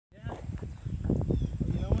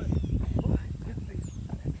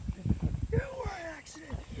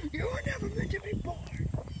to be born.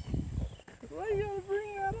 Why you gotta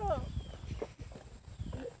bring that up?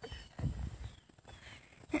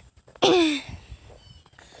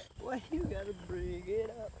 Why you gotta bring it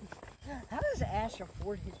up? How does Ash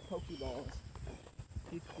afford his Pokeballs?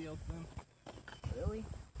 He steals them. Really?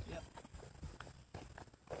 Yep.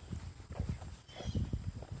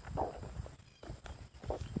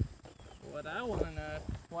 What I want to know,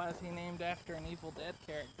 why is he named after an Evil Dead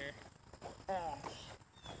character? Ash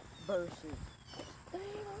versus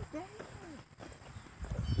Evil Dead.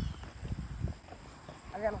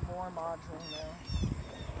 I got a lore module now.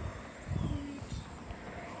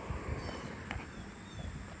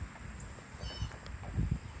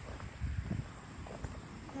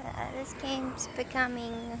 This game's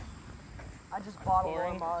becoming... I just bought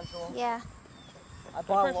Boring. a lore module. Yeah. I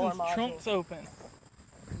bought a lore Person's module. trunk's open.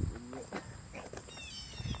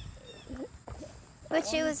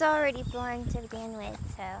 Which it was already boring to begin with,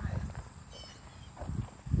 so...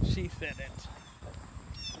 She said it.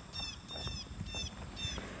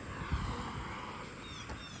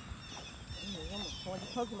 There's almost 20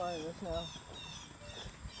 Pokemon in this now.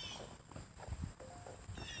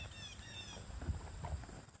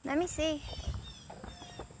 Let me see.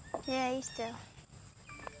 Yeah, you still.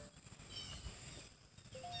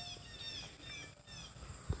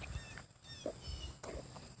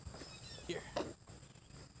 Here.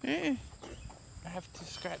 Mm-mm. I have to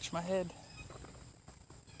scratch my head.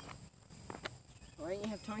 Why didn't you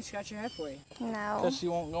have Tony scratch your head for you? No. Because she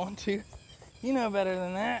won't go into. You know better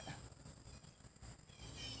than that.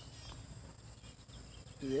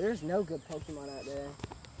 Dude, there's no good Pokemon out there.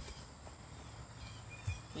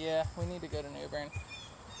 Yeah, we need to go to New Bern.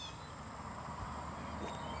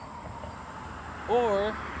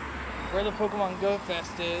 Or where the Pokemon Go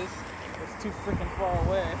Fest is. It's too freaking far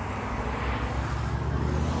away.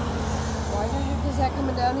 Why the heck is that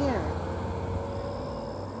coming down here?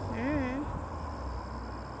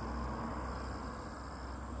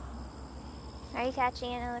 Are you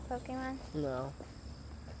catching another Pokemon? No.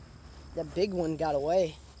 The big one got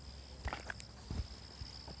away.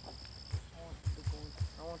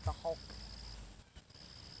 I want the Hulk.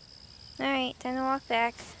 Alright, time to walk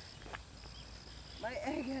back. My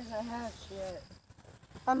egg hasn't hatched yet.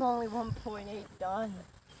 I'm only 1.8 done.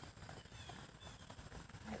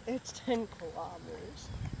 It's 10 kilometers.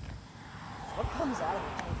 What comes out of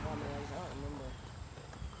the 10 kilometers? I don't remember.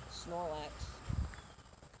 Snorlax.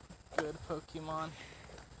 Good Pokemon.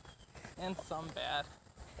 And some bad.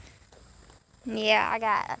 Yeah, I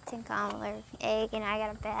got a 10-kilometer egg and I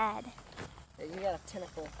got a bad. Yeah, you got a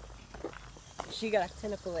tentacle. She got a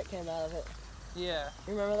tentacle that came out of it. Yeah.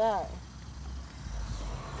 You remember that?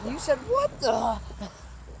 You said, what the?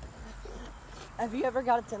 Have you ever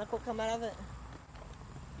got a tentacle come out of it?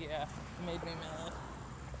 Yeah. It made me mad.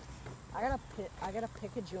 I got a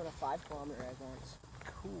Pikachu in a 5 kilometer egg once.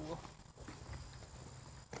 Cool.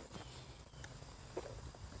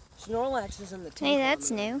 Snorlax is in the 10 Hey, that's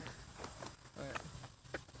kilometer. new.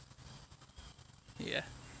 Yeah.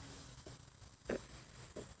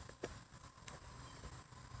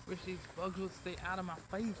 Wish these bugs would stay out of my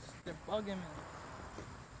face. They're bugging me.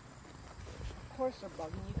 Of course they're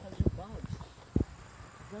bugging you because you're bugs.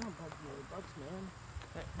 They're not bugs, you're bugs, man.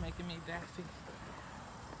 They're making me daffy.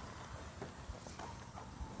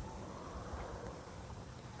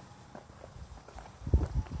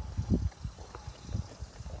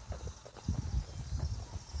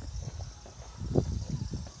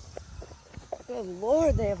 Good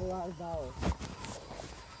Lord, they have a lot of dollars. Is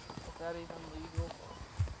that even legal?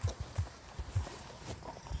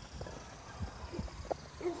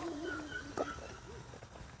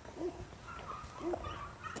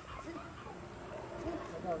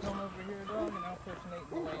 Come over here, dog, and I'll push Nate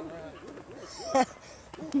in the lane right.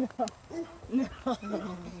 No.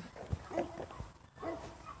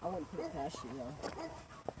 I wouldn't put it past you, though.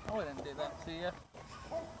 I wouldn't do that to you.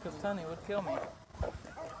 Because Tony would kill me.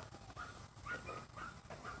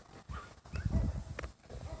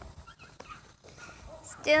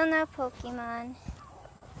 Still no Pokemon.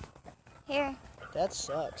 Here, That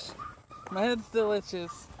sucks. My head still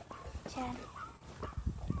itches. Chad.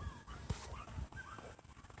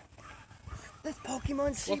 This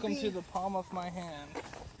Pokemon CP. Welcome to the palm of my hand.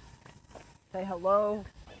 Say hello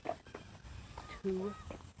to...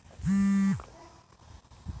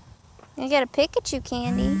 I got a Pikachu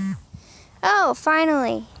candy. Oh,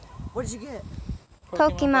 finally. What did you get?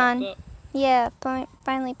 Pokemon. popped up. Yeah,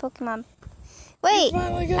 finally Pokemon. Wait,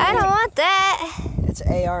 finally got I it. don't want that. It's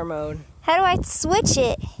AR mode. How do I switch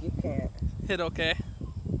it? You can't. Hit okay.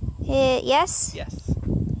 Hit yes? Yes.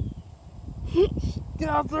 Get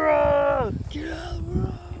off the road! Get off the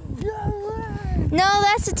road! Get off the road! No,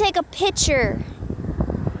 that's to take a picture.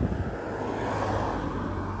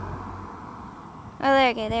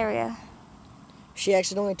 Oh, there we go. She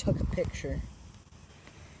accidentally took a picture.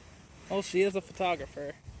 Oh, she is a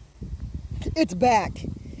photographer. It's back.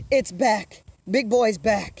 It's back. Big boy's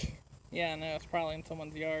back. Yeah, I know. It's probably in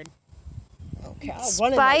someone's yard. Okay, I'll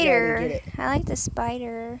run in that yard and Spider. get it. I like the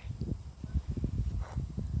spider.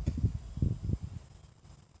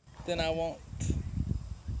 Then I won't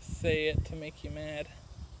say it to make you mad.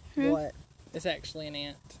 What? It's actually an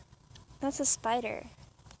ant. That's a spider.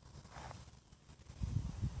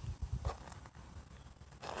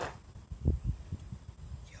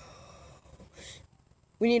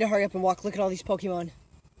 We need to hurry up and walk. Look at all these Pokemon.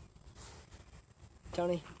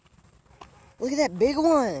 Tony. Look at that big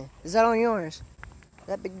one. Is that on yours?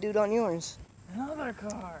 That big dude on yours? Another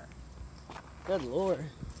car. Good lord.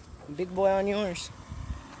 Big boy on yours.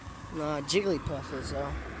 Nah, Jigglypuff is though.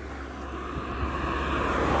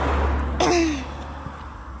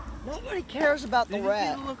 Nobody cares about the Did you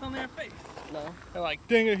rat. see the look on their face? No. They're like,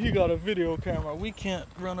 dang it, he got a video camera. We can't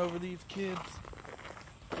run over these kids.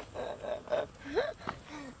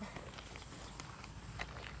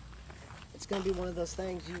 It's gonna be one of those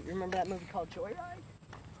things. You remember that movie called Joyride?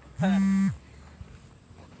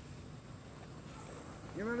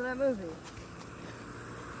 You remember that movie?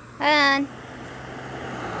 Hold on.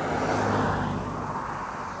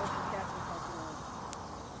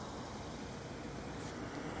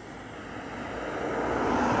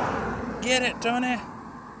 Get it, Tony.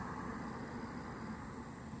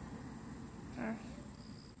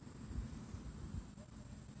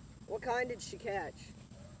 What kind did she catch?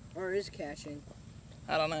 Or is catching?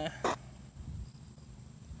 I don't know.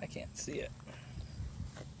 I can't see it.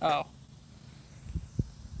 Oh.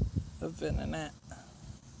 A venonat.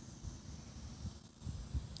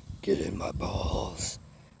 Get in my balls.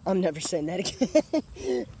 I'm never saying that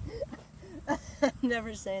again. I'm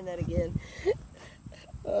never saying that again.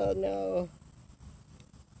 Oh no.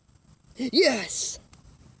 Yes!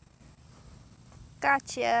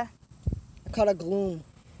 Gotcha. I caught a gloom.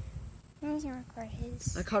 I'm gonna record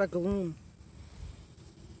his. I caught a gloom.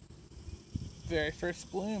 Very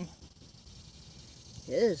first bloom.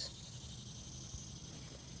 It is.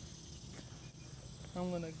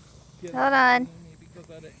 I'm gonna get Hold on. because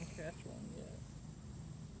I didn't catch one yet.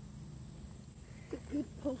 The good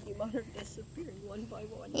Pokemon are disappearing one by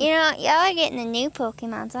one. You know, y'all are getting the new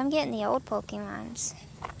Pokemons. I'm getting the old Pokemons.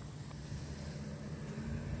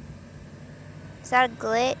 Is that a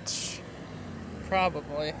glitch?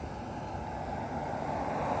 Probably.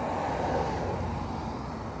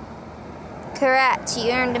 Correct.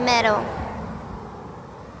 You earned a medal.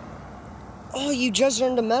 Oh, you just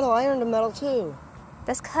earned a medal. I earned a medal too.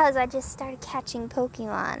 That's because I just started catching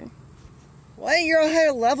Pokemon. What? You're a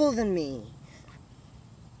higher level than me.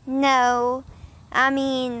 No. I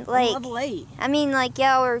mean, I'm like... level 8. I mean, like,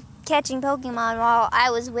 y'all were catching Pokemon while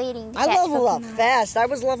I was waiting to I catch level up Pokemon. fast. I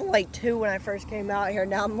was level like 2 when I first came out here.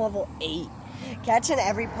 Now I'm level 8. Catching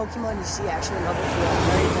every Pokemon you see actually levels you up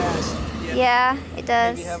very fast. Yeah, it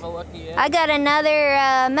does. Maybe have a lucky egg. I got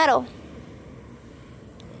another medal.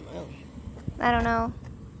 Well, I don't know.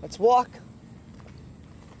 let's walk.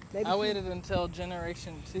 Maybe I waited until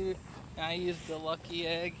Generation 2 and I used the lucky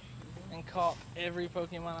egg and caught every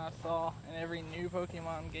Pokemon I saw, and every new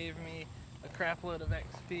Pokemon gave me a crap load of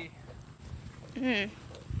XP. Hmm.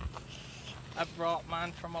 I brought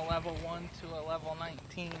mine from a level 1 to a level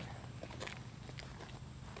 19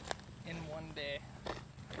 in one day.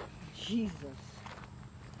 Jesus.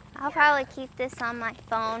 I'll probably keep this on my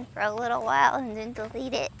phone for a little while and then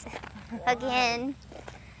delete it again.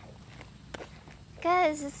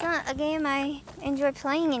 Because it's not a game I enjoy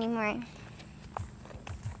playing anymore.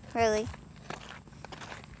 Really.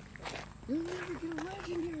 You'll never get a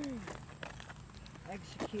legendary.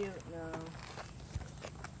 Execute, no.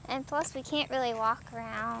 And plus, we can't really walk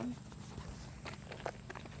around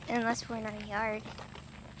unless we're in our yard.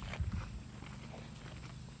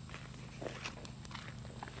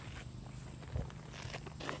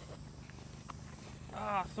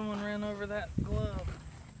 Ah, someone ran over that glove.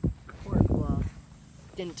 Poor Glove.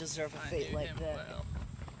 Didn't deserve a I fate knew like him that. well.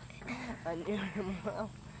 I knew him well.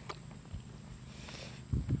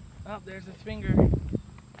 Oh, there's his finger.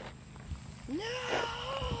 No!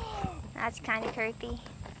 That's kind of creepy.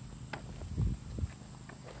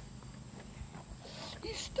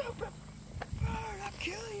 You stupid bird! I'll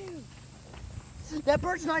kill you! That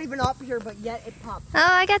bird's not even up here, but yet it popped. Oh,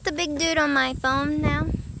 I got the big dude on my phone now.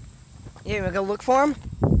 Yeah, you wanna go look for him?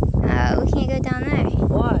 We can't go down there.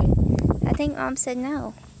 Why? I think Mom said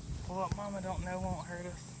no. Well, what Mama don't know won't hurt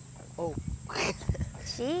us. Oh.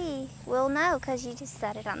 Gee, we'll know because you just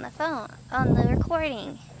said it on the phone, on the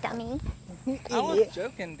recording, dummy. I was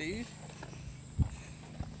joking, dude.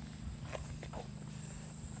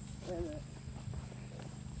 Wait a minute.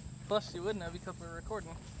 Plus, you would know because we're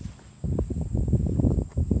recording.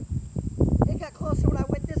 It got closer when I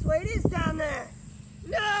went this way. It is down there.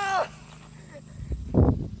 No!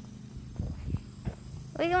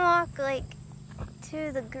 We can walk like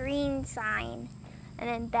to the green sign and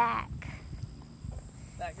then back.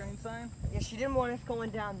 That green sign? Yeah, she didn't want us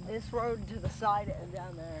going down this road to the side and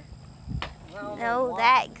down there. I don't know No, why.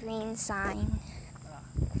 that green sign.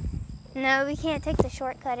 No, we can't take the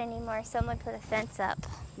shortcut anymore. Someone put a fence up.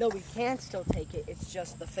 No, we can still take it. It's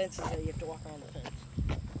just the fences that you have to walk around the fence.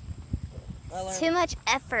 I It's learned, too much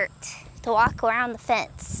effort to walk around the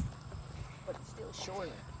fence. but it's still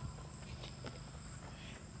shorter.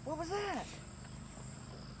 What was that?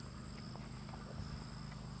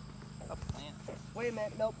 A plant. Wait a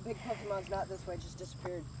minute. Nope, big Pokemon's not this way. It just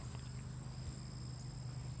disappeared.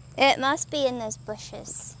 It must be in those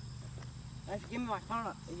bushes. If you give me my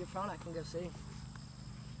phone, your phone, I can go see.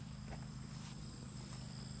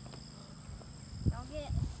 Don't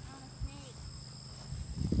get on a snake.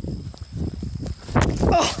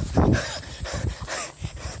 Oh!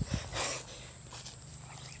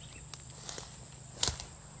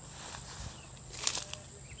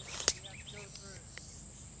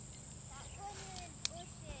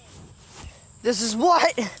 This is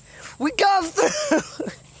what we go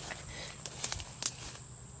through.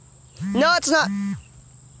 No, it's not.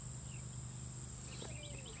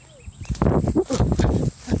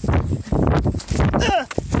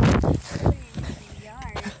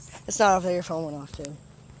 It's not over there. Your phone went off too.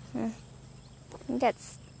 You got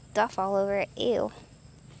stuff all over it. Ew.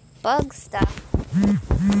 Bug stuff.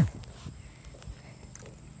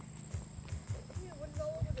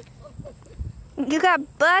 You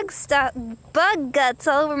got bug stuff, bug guts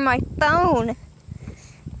all over my phone.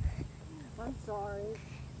 I'm sorry.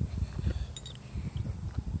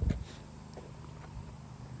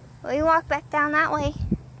 Will you walk back down that way?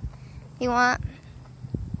 You want?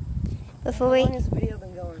 Before How we. long has the video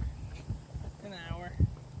been going? An hour.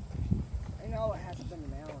 I know it hasn't been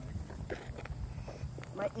an hour.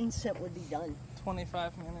 My instant would be done.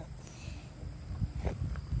 25 minutes.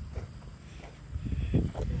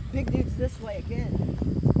 Big dude's this way again.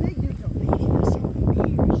 Big dude's evading us for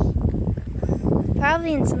years.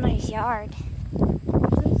 Probably in somebody's yard.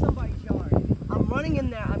 It's in somebody's yard. I'm running in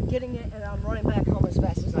there, I'm getting it, and I'm running back home as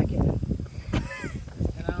fast as I can.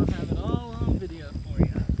 And I'll have it all on video for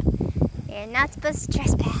you. You're not supposed to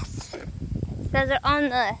trespass. It says it on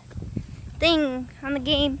the thing, on the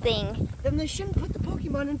game thing. Then they shouldn't put the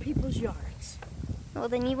Pokemon in people's yards. Well,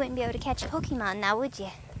 then you wouldn't be able to catch Pokemon now, would you?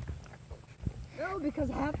 No, because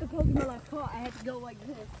half the Pokemon I caught, I had to go like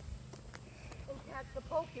this and catch the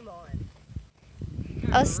Pokemon.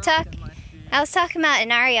 I was talking about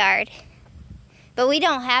in our yard. But we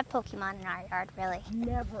don't have Pokemon in our yard, really.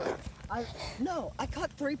 Never. I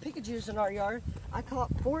caught 3 Pikachus in our yard. I caught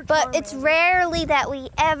 4 But it's Charmanders. rarely that we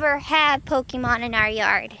ever have Pokemon in our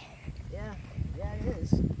yard. Yeah, it is.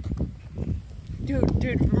 Dude,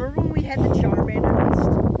 remember when we had the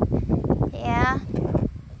Charmander list? Yeah.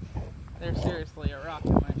 There's seriously a rock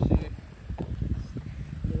in my shoe.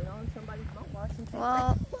 Get it on somebody's boat, Larson.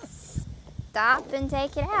 Well, stop and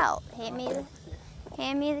take it out. Hand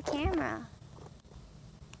me the camera.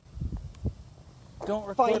 Don't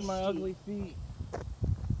record Feisty. my ugly feet.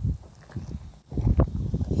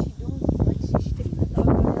 What's she doing? Like she's sticking the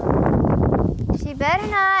dog out. She better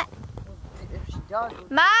not. If she does,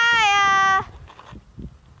 Maya!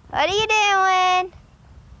 What are you doing?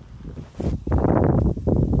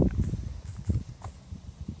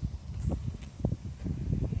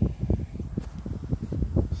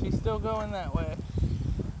 She's still going that way.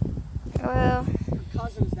 Well, her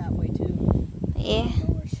cousin's that way too. yeah. I don't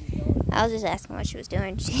know where she's going. I was just asking what she was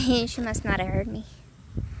doing. She must not have heard me.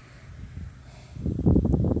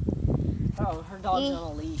 Oh, her dog's Ye- on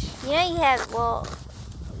a leash. You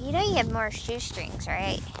know you have more shoestrings,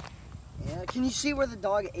 right? Yeah, can you see where the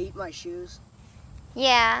dog ate my shoes?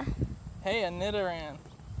 Yeah. Hey, a Nidoran.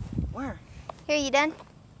 Where? Here, you done?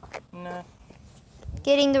 No,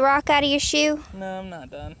 Getting the rock out of your shoe? no, I'm not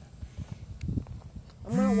done.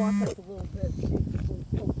 I'm gonna walk up a little bit. See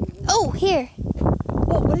if it's Oh, here.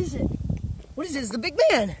 Oh, what is it? What is it? It's the big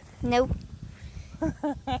man. Nope.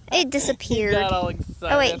 It disappeared. You got all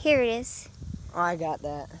excited. Oh, wait, here it is. I got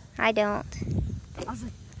that. I don't. I was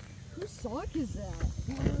like, whose sock is that?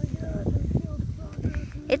 Oh my god, I killed the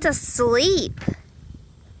sock. It's asleep.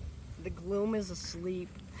 The gloom is asleep.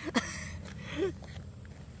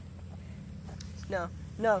 No.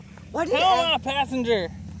 Why did Hello, passenger.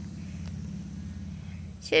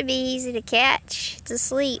 Should be easy to catch. It's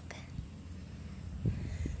asleep.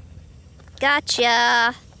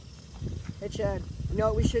 Gotcha. Hey, Chad, you know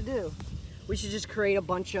what we should do? We should just create a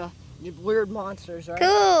bunch of weird monsters, right?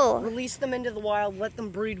 Cool. Release them into the wild, let them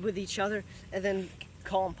breed with each other, and then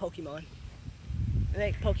call them Pokemon.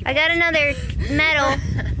 Make Pokemon. I got another medal.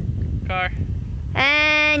 Car.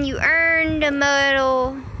 And you earned a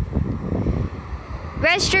medal.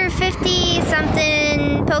 Register 50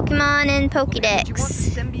 something Pokemon in Do you want the Pokédex.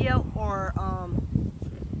 symbiote or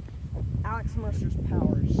Alex Mercer's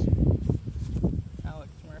powers? Alex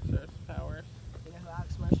Mercer's powers. You know who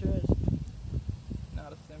Alex Mercer is?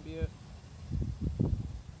 Not a symbiote.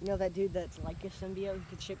 You know that dude that's like a symbiote who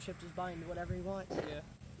can shapeshift his body into whatever he wants? Yeah.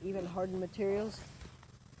 Even hardened materials?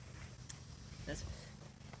 That's...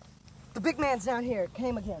 The big man's down here.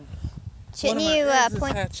 Came again. Shouldn't One of my you eggs is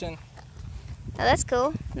point? hatching. Oh, that's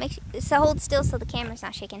cool. So hold still so the camera's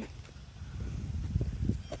not shaking.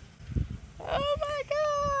 Oh my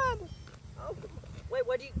god! Oh, wait,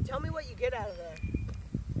 what do you tell me what you get out of there?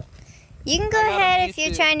 You can go I got a ahead if you're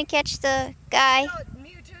Mewtwo. trying to catch the guy. No,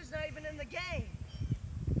 Mewtwo's not even in the game.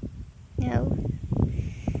 No.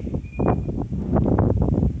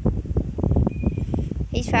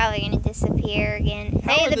 He's probably gonna disappear again.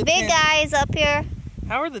 How Hey, are the the big 10 guy's up here.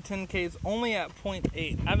 How are the 10Ks only at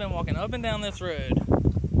 0.8? I've been walking up and down this road.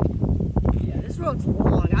 Yeah, this road's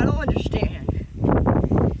long. I don't understand.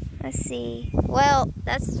 Let's see. Well,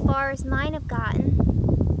 that's as far as mine have gotten.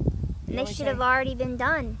 And they only should have already been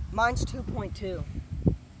done. Mine's 2.2.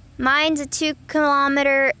 Mine's a 2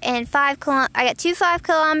 kilometer and 5 kilometers. I got 2 5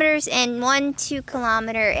 kilometers and 1 2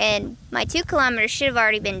 kilometer, and my 2 kilometers should have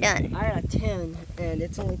already been done. I got a 10, and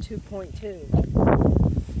it's only 2.2.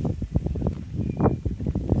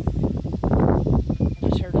 I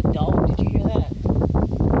just heard a dog. Did you hear that?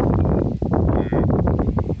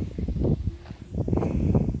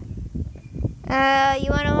 You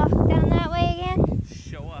want to walk down that way again?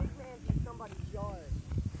 Show up. Big man's in somebody's yard.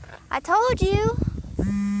 I told you.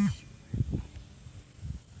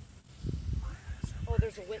 Oh,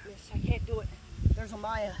 there's a witness. I can't do it. There's a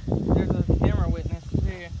Maya. There's a camera witness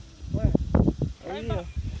here. Where? Where are you?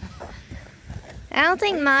 I don't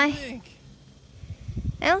think Think.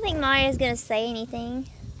 Maya's gonna say anything.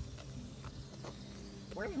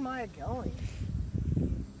 Where's Maya going?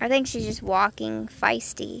 I think she's just walking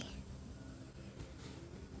feisty.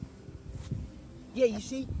 Yeah, you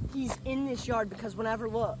see, he's in this yard because whenever,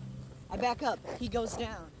 look, I back up, he goes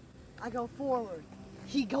down. I go forward,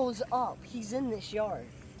 he goes up. He's in this yard.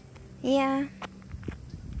 Yeah.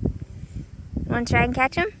 Want to try and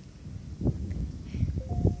catch him?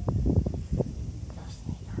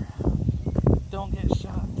 Don't get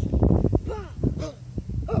shot.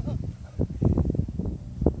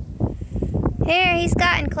 Here, he's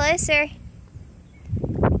gotten closer.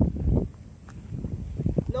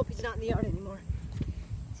 Nope, he's not in the yard anymore.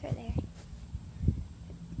 It's right there.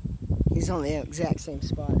 He's on the exact same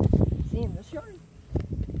spot. Is he in this yard?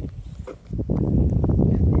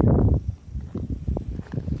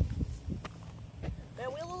 Man,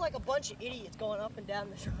 we look like a bunch of idiots going up and down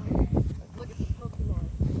this road. Look at the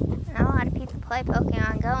Pokemon. Not a lot of people play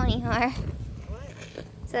Pokemon Go anymore. What?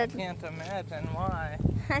 Said, Can't imagine why.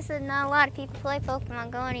 I said not a lot of people play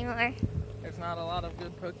Pokemon Go anymore. There's not a lot of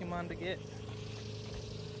good Pokemon to get.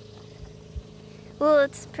 Well,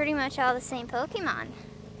 it's pretty much all the same Pokemon.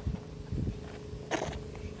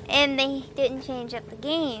 And they didn't change up the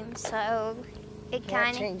game, so it Can't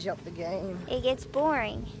kind of change up the game. it gets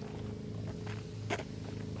boring.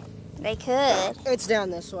 They could. It's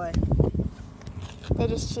down this way. They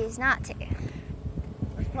just choose not to.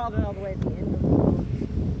 It's probably all the way at the end of the road.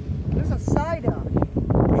 There's a Psyduck.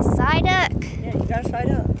 A Psyduck. Yeah, you got a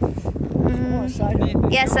Psyduck. Come on,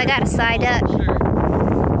 Psyduck. Yes, I got a Psyduck. Sure.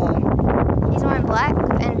 He's wearing black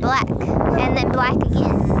and black, and then black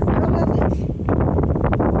again. I don't have this.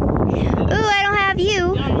 Ooh, I don't have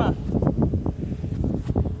you. Yanma.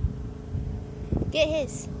 Get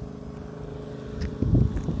his.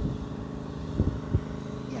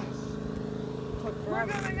 Yes. Took We're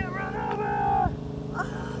forever. gonna get run over!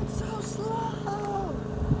 Ah, it's so slow.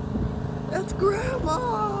 It's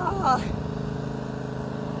Grandma.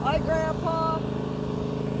 Hi, Grandpa.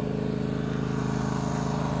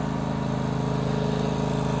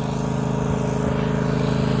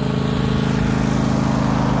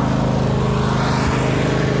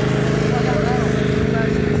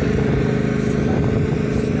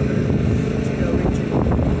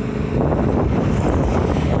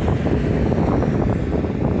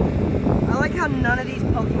 I like how none of these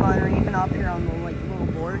Pokemon are even up here on the like little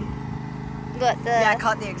board. but the Yeah, I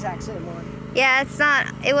caught the exact same one. yeah, it's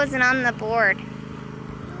not. It wasn't on the board.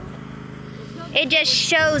 It just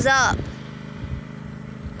shows up.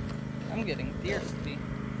 I'm getting thirsty.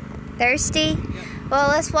 Thirsty? Well,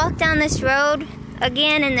 let's walk down this road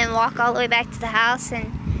again and then walk all the way back to the house, and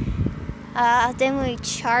then we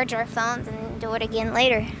charge our phones and do it again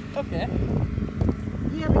later. Okay.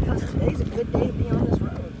 Yeah, because today's a good day to be on this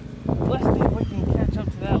road. Let's see if we can catch up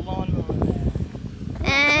to that lawnmower.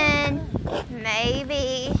 And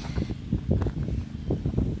maybe,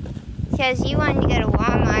 because you wanted to go to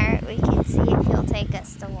Walmart, we can see if he'll take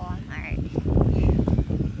us to Walmart.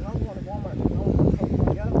 I don't want to Walmart. I don't want to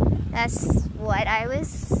Pokemon Go. That's what I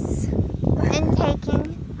was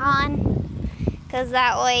intaking on, because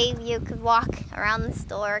that way you could walk around the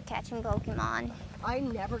store catching Pokemon. I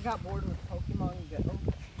never got bored with Pokemon Go.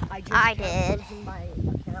 I I kept did. losing my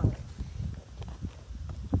account.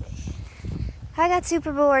 I got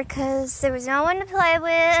super bored because there was no one to play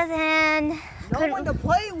with and No one to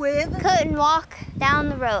play with. couldn't walk down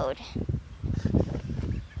the road.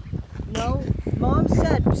 No, Mom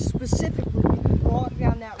said specifically you could walk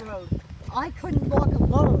down that road. I couldn't walk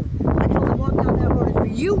alone. I could only walk down that road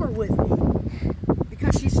if you were with me.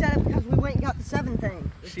 Because she said it because we went and got the 7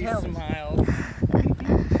 thing. the She tails. smiled.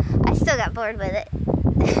 I still got bored with it.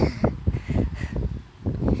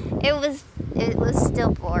 It was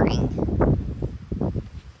still boring.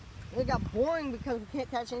 It got boring because we can't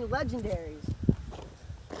catch any legendaries.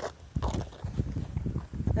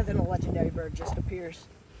 And then a legendary bird just appears.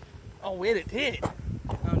 Oh, wait, it did.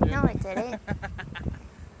 No, it didn't.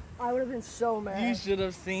 I would have been so You mad. should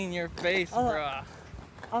have seen your face, Oh. bruh.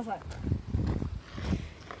 I was like,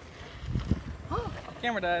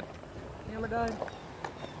 Camera died. camera died.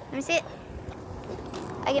 Let me see it.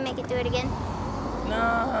 I can make it do it again.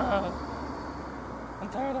 No. I'm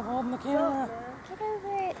tired of holding the camera. Get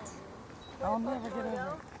over it. I'll never get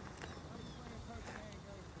over it.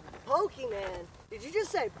 Pokemon. Did you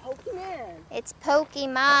just say Pokemon? It's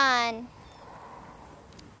Pokemon.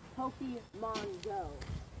 Pokemon Go.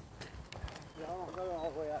 Yeah, I don't go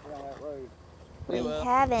all the way out down that road. We will.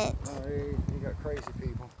 haven't. You got crazy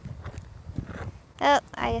people. Oh,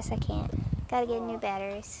 I guess I can't. Gotta get new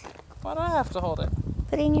batteries. Why do I have to hold it?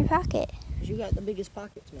 Put it in your pocket. Because you got the biggest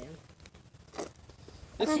pockets, man.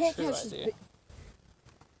 This I is can't true catch this idea.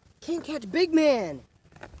 Can't catch Big Man.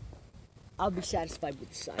 I'll be satisfied with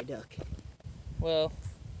the Psyduck. Well,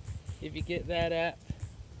 if you get that app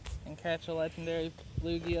and catch a legendary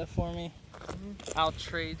Lugia for me, I'll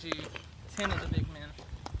trade you 10 of the big men.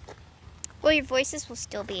 Well, your voices will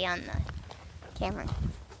still be on the camera.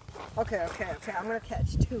 Okay. I'm gonna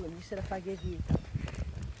catch 2, and you said if I give you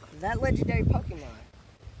that legendary Pokemon,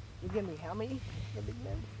 you give me how many? The Big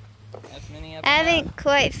Men? As many as I haven't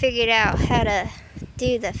quite figured out how to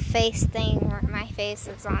do the face thing where my face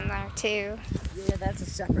is on there too. Yeah, that's a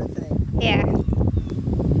separate thing. Yeah.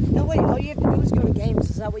 No, wait. All you have to do is go to games.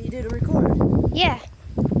 Is that what you do to record? Yeah.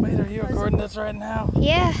 Wait, are you recording this right now?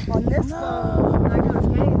 Yeah. On this phone, when I go to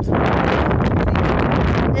games,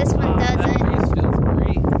 This one That doesn't. breeze feels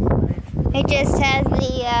great. It just has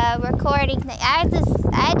the recording thing. I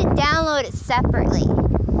had to download it separately.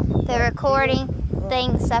 The recording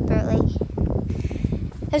thing separately.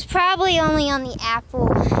 It's probably only on the Apple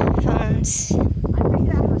phones. I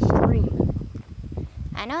figured out how to stream.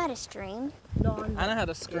 I know how to stream. No, on I know how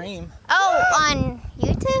to scream. Oh, on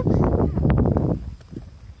YouTube?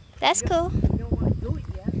 That's cool. You don't want to do it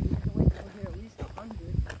yet. You have to wait till we hit at least 100.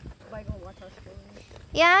 Everybody gonna watch our stream.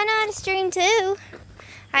 Yeah, I know how to stream too.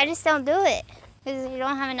 I just don't do it because you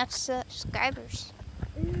don't have enough subscribers.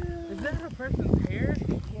 Is that a person's hair?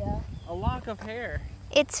 Yeah. A lock of hair.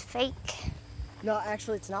 It's fake. No,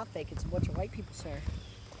 actually, it's not fake. It's a bunch of white people's hair.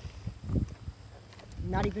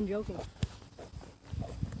 Not even joking.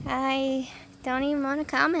 I don't even want to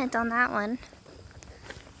comment on that one.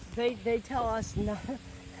 They tell us not.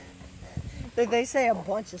 They say a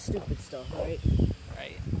bunch of stupid stuff, right?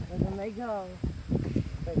 Right. And then they go.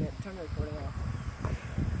 Wait a minute, turn the recording off.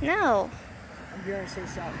 No. I'm going to say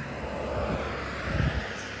something.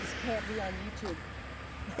 This can't be on YouTube.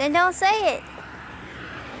 Then don't say it.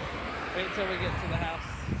 Wait till we get to the house.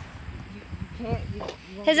 You can't. You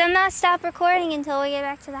Because I'm not stop recording until we get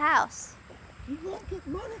back to the house. you won't get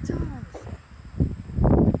monetized.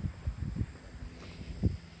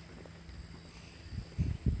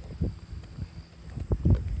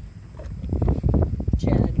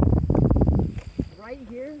 Chad, right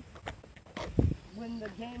here, when the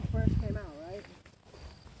game first came out, right?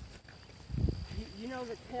 You know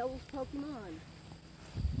the Tails Pokemon?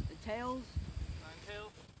 The Tails?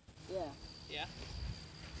 Ninetales? Yeah. Yeah.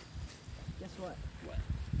 Guess what? What?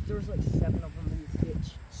 there was like 7 of them in this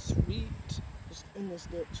ditch. Sweet. Just in this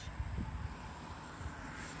ditch.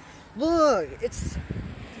 Look, it's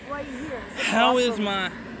right here. How is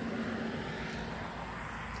my...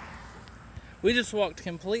 We just walked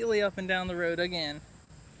completely up and down the road again.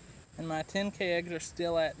 And my 10K eggs are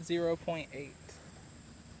still at 0.8.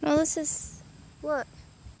 Well, this is, look,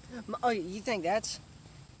 Oh, you think that's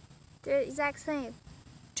they're the exact same.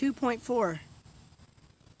 2.4?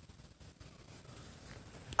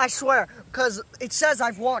 I swear, because it says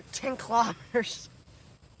I've walked 10 kilometers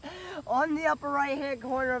on the upper right hand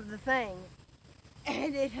corner of the thing,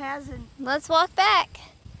 and it hasn't. Let's walk back.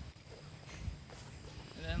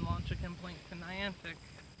 And then launch a complaint to Niantic.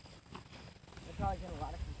 They're probably getting a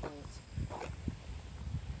lot of complaints.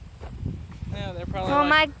 Yeah, they're probably Well,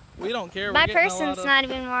 like, we don't care. my We're getting a person's lot of... not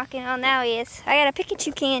even walking. Oh, now he is. I got a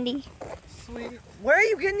Pikachu candy. Sweet. Where are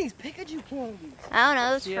you getting these Pikachu candies? I don't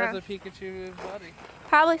know. It's She has from a Pikachu buddy.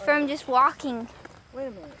 probably from just walking. Wait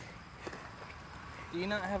a minute. Do you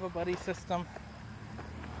not have a buddy system?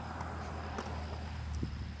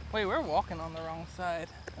 Wait, we're walking on the wrong side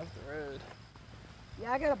of the road.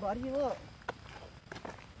 Yeah, I got a buddy. Look.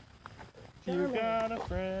 You got a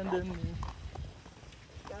friend in me.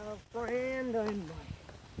 Got a friend in me.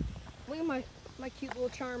 Look at my cute little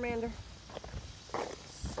Charmander.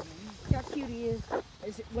 Look how cute he is.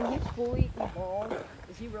 When he's fully evolved,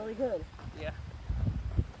 is he really good? Yeah.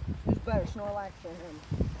 Who's better, Snorlax or him?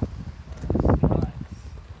 Nice.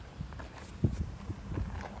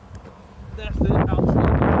 That's it. I'll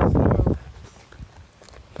Snorlax.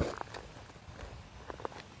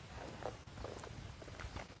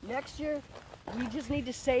 Next year, we just need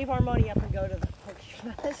to save our money up and go to the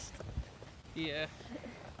PokeFest. Yeah.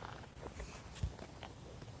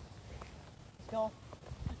 Let's go.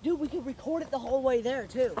 Dude, we could record it the whole way there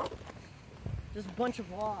too. Just a bunch of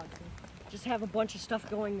vlogs. Just have a bunch of stuff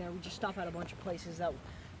going there. We just stop at a bunch of places that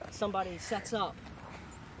somebody sets up.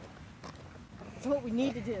 That's what we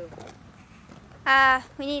need to do.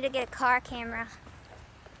 We need to get a car camera.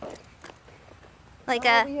 Like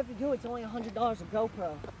All we have to do, it's only $100 a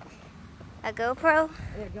GoPro. a GoPro.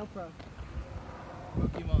 Yeah, GoPro.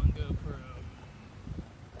 Pokemon GoPro.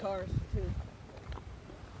 Cars too.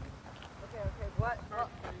 Okay, what? Oh.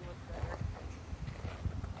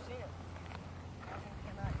 See it? Nothing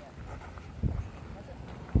came out yet.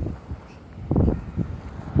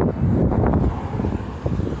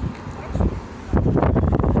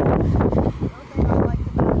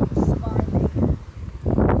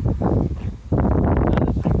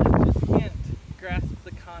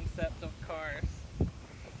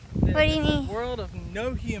 What do you mean? A world of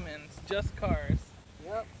no humans, just cars.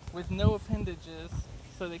 Yep. With no appendages,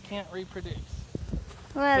 so they can't reproduce.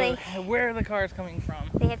 Well, So where are the cars coming from?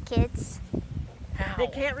 they have kids. How? They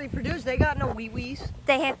can't reproduce. They got no wee-wees.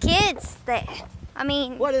 They have kids. I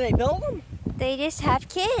mean, What, do they build them? they just have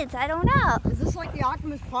kids. I don't know. Is this like the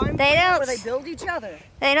Optimus Prime They plan don't- where they build each other?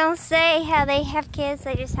 They don't say how they have kids.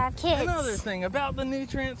 They just have kids. Another thing about the new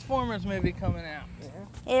Transformers movie coming out.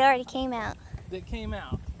 It already came out. That came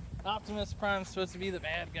out. Optimus Prime's supposed to be the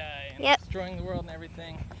bad guy and Yep. destroying the world and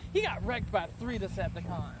everything. He got wrecked by 3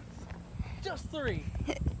 Decepticons. Just 3.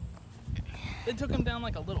 They took him down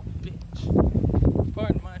like a little bitch.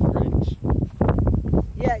 Pardon my French.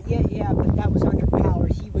 Yeah, but that was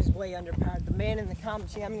underpowered. He was way underpowered. The man in the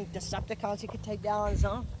comics, see how many Decepticons he could take down on his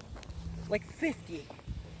own? Like 50.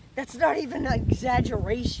 That's not even an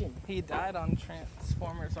exaggeration. He died on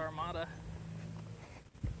Transformers Armada.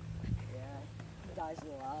 Yeah, he dies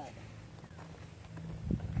a lot.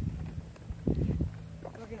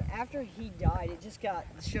 Look, after he died,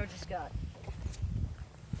 the show just got,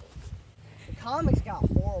 the comics got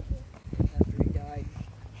horrible after he died.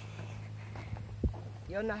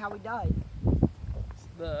 You don't know how he died?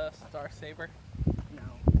 The Star Saber. No,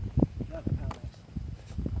 not the comics.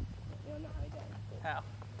 You don't know how he died? How?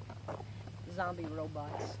 Zombie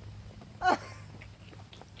robots.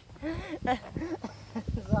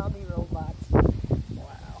 Zombie robots.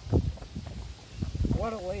 Wow.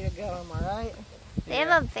 What a way to go, am I right? They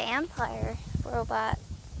have a vampire robot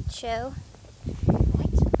show.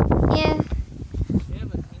 What? Yeah. They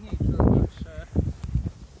have a teenage robot show.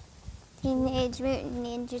 Teenage Mutant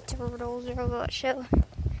Ninja Turtles robot show.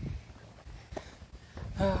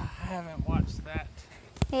 I haven't watched that.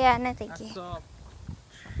 Yeah, no thank I you. saw a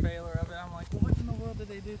trailer of it. I'm like, what in the world did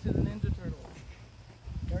they do to the Ninja Turtles?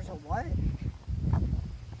 There's a what?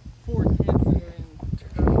 4 kids that are in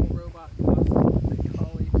turtle robot costumes. They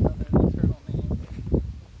call each other the turtle name.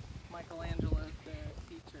 Michelangelo's their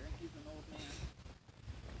teacher, and he's an old man.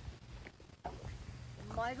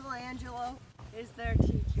 Michelangelo is their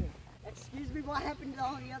teacher. Excuse me, what happened to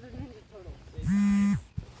all the other Ninja Turtles?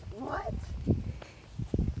 What?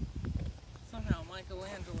 Somehow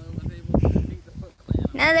Michelangelo was able to defeat the Foot Clan.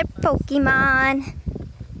 Another Pokemon.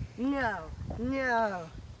 No.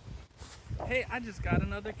 Hey, I just got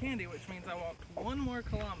another candy, which means I walked 1 more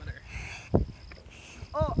kilometer.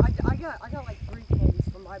 Oh, I got like 3 candies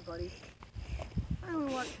from my buddy. I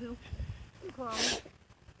only want 2. No problem.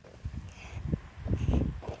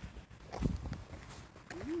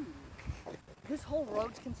 Ooh. This whole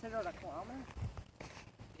road's considered a kilometer?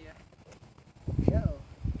 Yeah. Yo.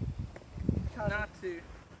 Natsu.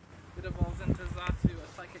 It evolves into Zatsu,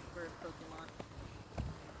 a psychic bird Pokemon.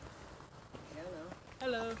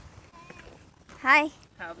 Hello. Hi.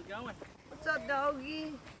 How's it going? What's up,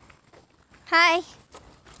 doggy? Hi.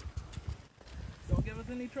 Don't give us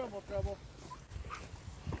any trouble.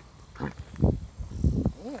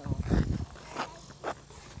 Ew.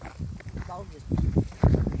 Dog just...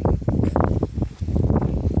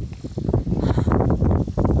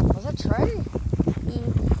 Was that Trey?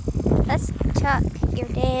 That's Chuck, your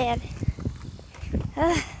dad.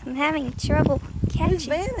 I'm having trouble Whose catching.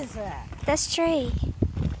 van is that? That's Trey.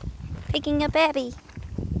 Picking up Abby.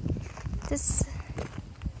 This.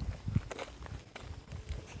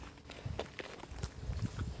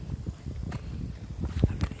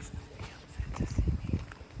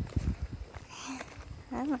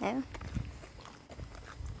 I don't know.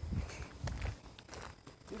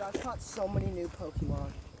 Dude, I've caught so many new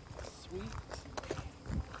Pokemon. Sweet.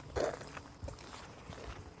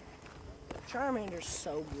 Charmander's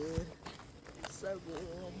so good. So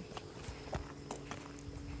good.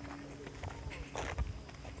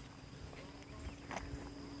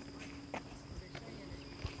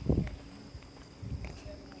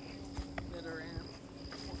 Nidoran.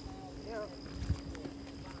 Yeah.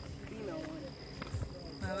 Female one.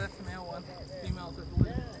 No, that's the male one. Females are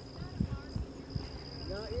blue.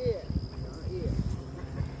 Not yet.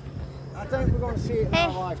 I think we're going to see it in Hey.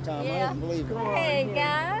 our lifetime. I don't believe it. Hey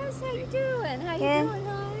guys, how you doing? How you Good. doing,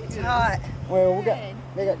 honey? It's hot. Well, Good.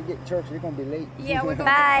 they got to get to church. They're going to be late. Yeah, we're going.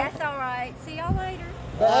 Bye. That's all right. See y'all later.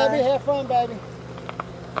 But Abby, have fun, baby.